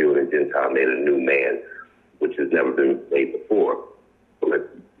the Jew and the Gentile, made a new man, which has never been made before.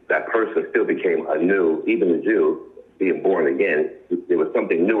 But that person still became anew, even the Jew being born again. There was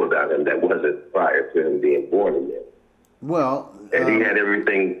something new about him that wasn't prior to him being born again. Well, and he had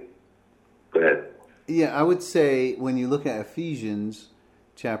everything. Go ahead. Yeah, I would say when you look at Ephesians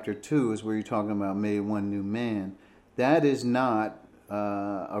chapter 2 is where you're talking about made one new man. That is not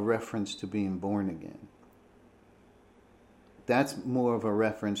a reference to being born again. That's more of a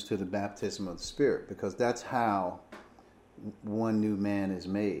reference to the baptism of the Spirit, because that's how one new man is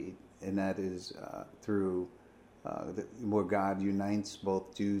made, and that is through where God unites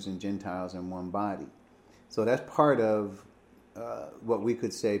both Jews and Gentiles in one body. So that's part of what we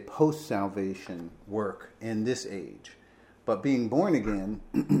could say post-salvation work in this age. But being born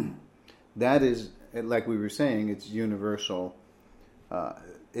again, that is, like we were saying, it's universal.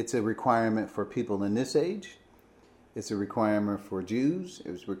 It's a requirement for people in this age. It's a requirement for Jews.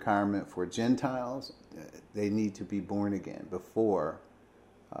 It's a requirement for Gentiles. They need to be born again before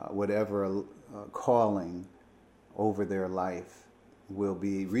whatever calling over their life will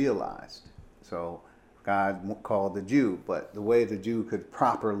be realized. So God called the Jew, but the way the Jew could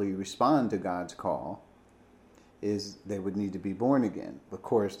properly respond to God's call is they would need to be born again. Of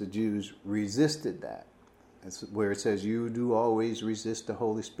course, the Jews resisted that. That's where it says, you do always resist the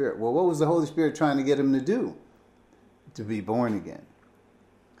Holy Spirit. Well, what was the Holy Spirit trying to get them to do? To be born again,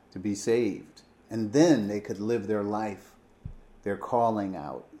 to be saved. And then they could live their life, their calling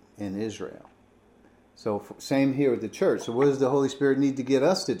out in Israel. So same here with the church. So what does the Holy Spirit need to get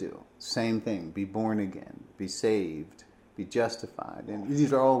us to do? Same thing, be born again, be saved, be justified. And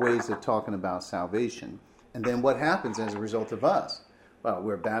these are all ways of talking about salvation. And then what happens as a result of us? Well,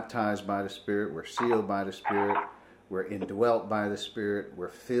 we're baptized by the Spirit, we're sealed by the Spirit, we're indwelt by the Spirit, we're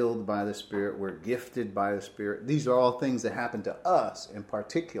filled by the Spirit, we're gifted by the Spirit. These are all things that happen to us in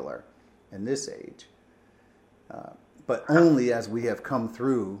particular in this age. But only as we have come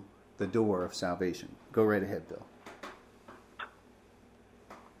through the door of salvation. Go right ahead, Bill.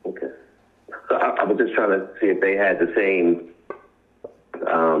 Okay. So I was just trying to see if they had the same,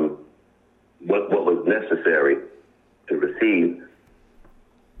 what was necessary to receive.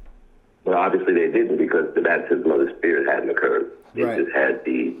 Well, obviously they didn't, because the baptism of the Spirit hadn't occurred. It Right. just had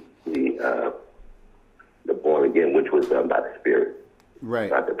the born again, which was done by the Spirit.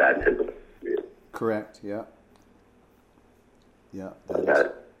 Right. Not the baptism of the Spirit. Correct. Yeah. Yeah.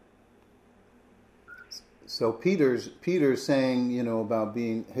 So Peter's saying, about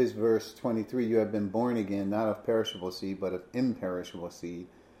being, his verse 23, you have been born again, not of perishable seed, but of imperishable seed,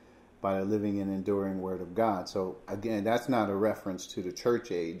 by the living and enduring word of God. So again, that's not a reference to the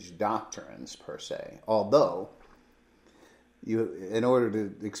church age doctrines per se. Although, in order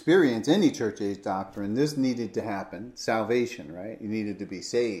to experience any church age doctrine, this needed to happen. Salvation, right? You needed to be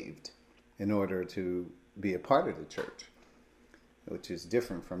saved in order to be a part of the church, which is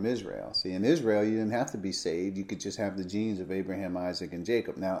different from Israel. See, in Israel, you didn't have to be saved. You could just have the genes of Abraham, Isaac, and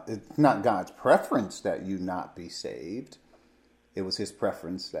Jacob. Now, it's not God's preference that you not be saved. It was his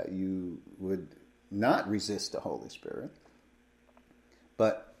preference that you would not resist the Holy Spirit.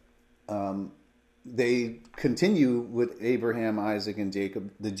 But they continue with Abraham, Isaac, and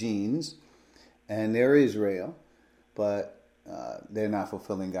Jacob, the genes, and they're Israel, but they're not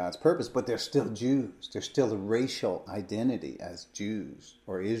fulfilling God's purpose. But they're still Jews. They're still a racial identity as Jews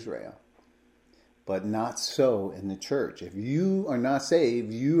or Israel. But not so in the church. If you are not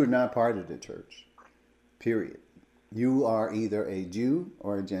saved, you are not part of the church. Period. You are either a Jew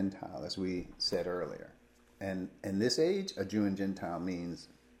or a Gentile, as we said earlier. And in this age, a Jew and Gentile means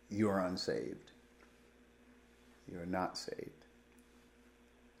you're unsaved. You're not saved.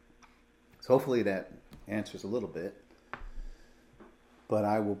 So hopefully that answers a little bit. But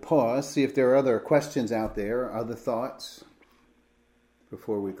I will pause, see if there are other questions out there, other thoughts.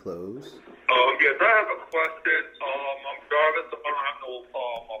 before we close. Yes, I have a question. I'm driving, so I don't have no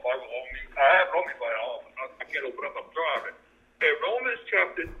my Bible on me. I have it on me, but I can't open up. I'm driving. In Romans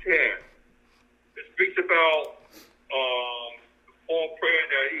chapter 10, it speaks about Paul praying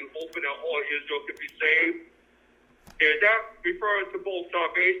that he hoping that all Israel could be saved. Is that referring to both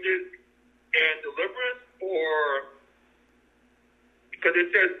salvation and deliverance, or because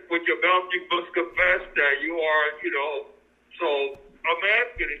it says with your mouth you must confess that you are, so I'm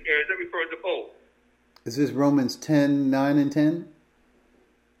asking, is that referring to both? Is this Romans 10, 9 and 10?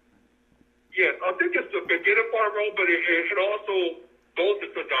 Yes, I think it's the beginning part, Rome, but it also goes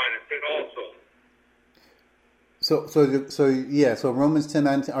into 9 and 10 also. So Romans 10,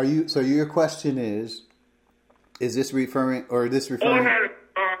 9, 10, your question is this referring, or this referring? Paul had a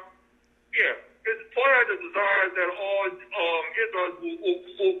desire that all Israel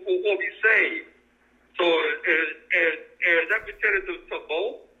will be saved. So is that pertaining to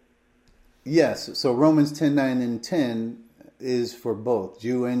both? Yes. So Romans 10, 9, and 10 is for both,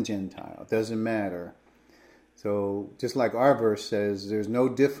 Jew and Gentile. It doesn't matter. So just like our verse says, there's no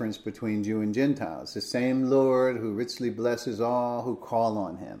difference between Jew and Gentile. It's the same Lord who richly blesses all who call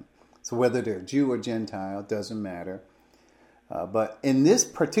on him. So whether they're Jew or Gentile, it doesn't matter. But in this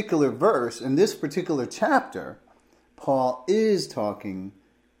particular verse, in this particular chapter, Paul is talking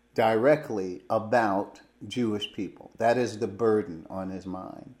directly about Jewish people. That is the burden on his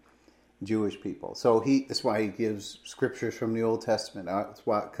mind, Jewish people. So that's why he gives scriptures from the Old Testament. That's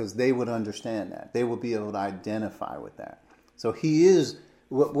why, because they would understand that. They would be able to identify with that. So he is,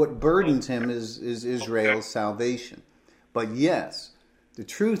 what burdens him is Israel's salvation. But yes, the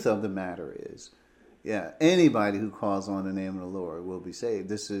truth of the matter is, anybody who calls on the name of the Lord will be saved.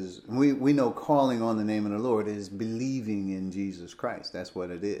 This is, we know calling on the name of the Lord is believing in Jesus Christ. That's what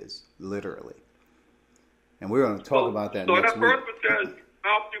it is, literally. And we're going to talk about that next week. So that verse says,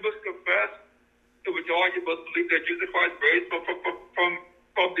 mouth you must confess, and with your heart you must believe that Jesus Christ raised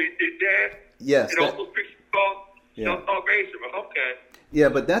from the dead. Yes. It also speaks about salvation. Okay. Yeah,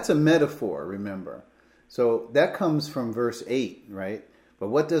 but that's a metaphor, remember. So that comes from verse 8, right? But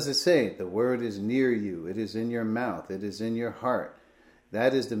what does it say? The word is near you. It is in your mouth. It is in your heart.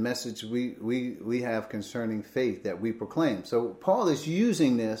 That is the message we have concerning faith that we proclaim. So Paul is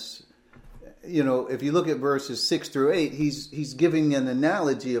using this, if you look at verses 6 through 8, he's giving an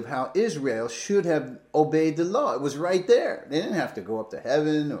analogy of how Israel should have obeyed the law. It was right there. They didn't have to go up to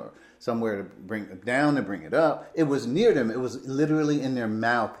heaven or somewhere to bring it down to bring it up. It was near them. It was literally in their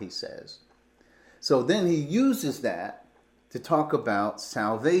mouth, he says. So then he uses that to talk about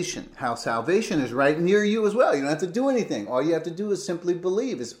salvation, how salvation is right near you as well. You don't have to do anything. All you have to do is simply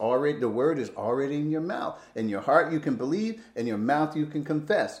believe. The word is already in your mouth. In your heart you can believe, in your mouth you can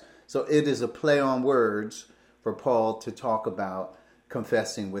confess. So it is a play on words for Paul to talk about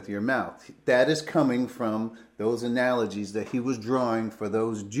confessing with your mouth. That is coming from those analogies that he was drawing for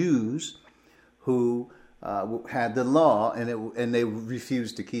those Jews who had the law and they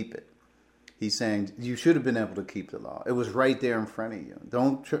refused to keep it. He's saying you should have been able to keep the law. It was right there in front of you.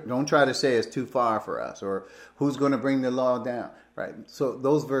 Don't try to say it's too far for us or who's going to bring the law down, right? So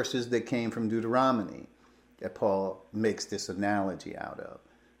those verses that came from Deuteronomy that Paul makes this analogy out of.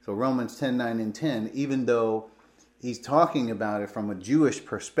 So Romans 10, 9, and 10, even though he's talking about it from a Jewish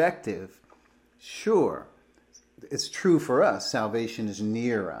perspective, sure, it's true for us. Salvation is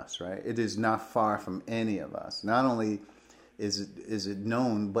near us, right? It is not far from any of us. Not only is it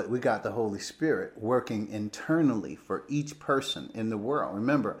known, but we got the Holy Spirit working internally for each person in the world.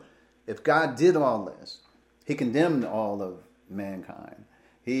 Remember, if God did all this, he condemned all of mankind.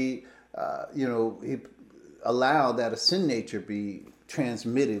 He allowed that a sin nature be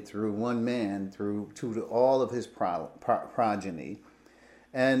transmitted through one man to all of his progeny.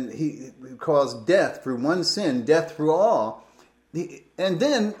 And he caused death through one sin, death through all. And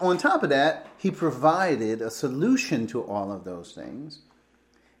then, on top of that, he provided a solution to all of those things.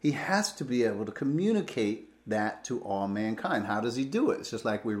 He has to be able to communicate that to all mankind. How does he do it? It's just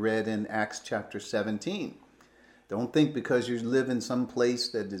like we read in Acts chapter 17. Don't think because you live in some place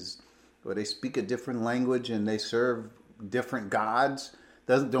that is where they speak a different language and they serve different gods.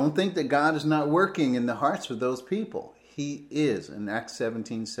 Don't think that God is not working in the hearts of those people. He is. And Acts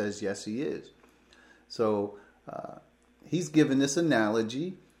 17 says, yes, he is. So, he's given this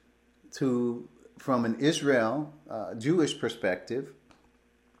analogy from an Israel Jewish perspective,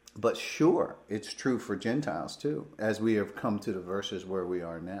 but sure, it's true for Gentiles too, as we have come to the verses where we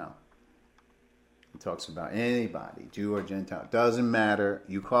are now. It talks about anybody, Jew or Gentile. Doesn't matter.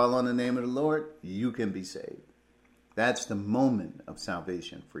 You call on the name of the Lord, you can be saved. That's the moment of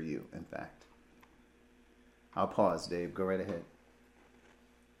salvation for you, in fact. I'll pause, Dave. Go right ahead.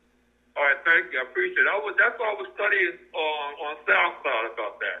 thank you. I appreciate it. That's why I was studying on Southside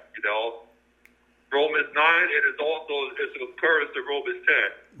about that. You know, Romans 9. It is also it's occurs to Romans 10.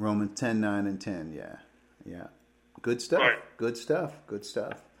 Romans 10, 9, and 10. Yeah. Good stuff. Right. Good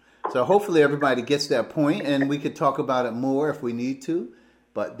stuff. So hopefully everybody gets that point, and we could talk about it more if we need to.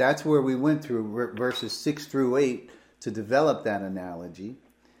 But that's where we went through verses 6 through 8 to develop that analogy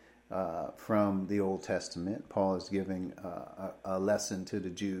from the Old Testament. Paul is giving a lesson to the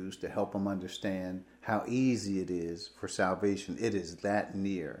Jews to help them understand how easy it is for salvation. It is that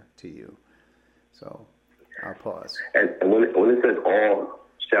near to you. So I'll pause. And when it says all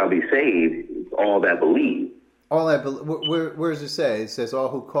shall be saved, it's all that believe. All that, where does it say? It says, all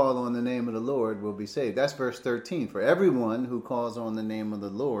who call on the name of the Lord will be saved. That's verse 13. For everyone who calls on the name of the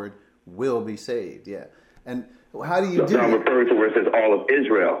Lord will be saved. Yeah. And how do you do that? I'm referring to where it says all of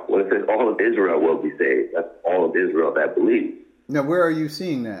Israel. When it says all of Israel will be saved, that's all of Israel that believes. Now, where are you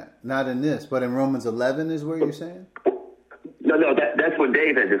seeing that? Not in this, but in Romans 11 is where you're saying? No, that's what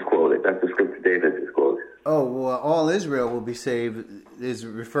Dave had just quoted. That's the scripture Dave had just quoted. Oh, well, all Israel will be saved is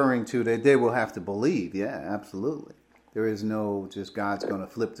referring to that they will have to believe. Yeah, absolutely. There is no just God's going to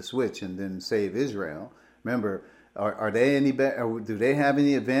flip the switch and then save Israel. Remember, are they any better? Do they have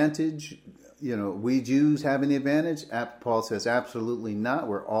any advantage? You know, we Jews have any advantage? Paul says absolutely not.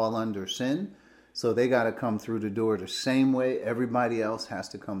 We're all under sin. So they got to come through the door the same way everybody else has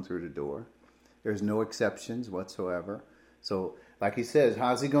to come through the door. There's no exceptions whatsoever. So, like he says,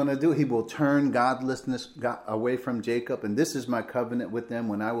 how's he going to do? He will turn godlessness away from Jacob, and this is my covenant with them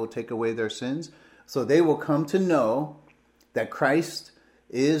when I will take away their sins. So they will come to know that Christ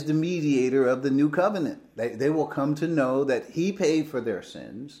is the mediator of the new covenant. They will come to know that he paid for their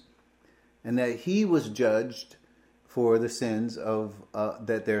sins and that he was judged for the sins of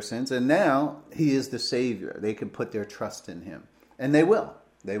their sins. And now he is the Savior. They can put their trust in him. And they will.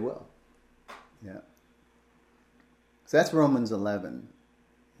 They will. Yeah. So that's Romans 11,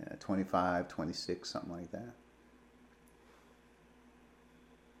 25, 26, something like that.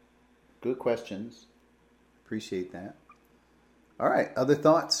 Good questions. Appreciate that. All right, other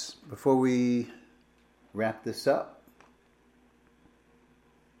thoughts before we wrap this up?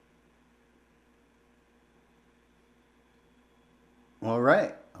 All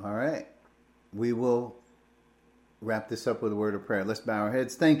right. We will wrap this up with a word of prayer. Let's bow our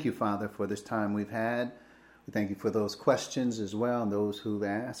heads. Thank you, Father, for this time we've had. We thank you for those questions as well and those who've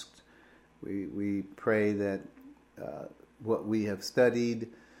asked. We pray that what we have studied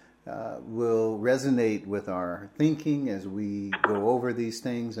will resonate with our thinking as we go over these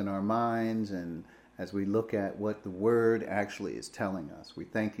things in our minds and as we look at what the Word actually is telling us. We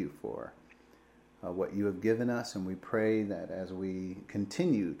thank you for what you have given us, and we pray that as we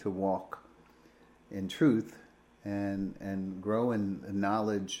continue to walk in truth and grow in the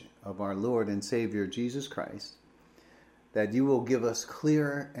knowledge of our Lord and Savior Jesus Christ, that you will give us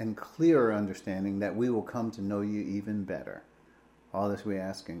clearer and clearer understanding, that we will come to know you even better. All this we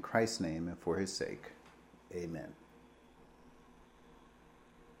ask in Christ's name and for his sake. Amen.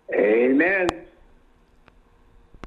 Amen.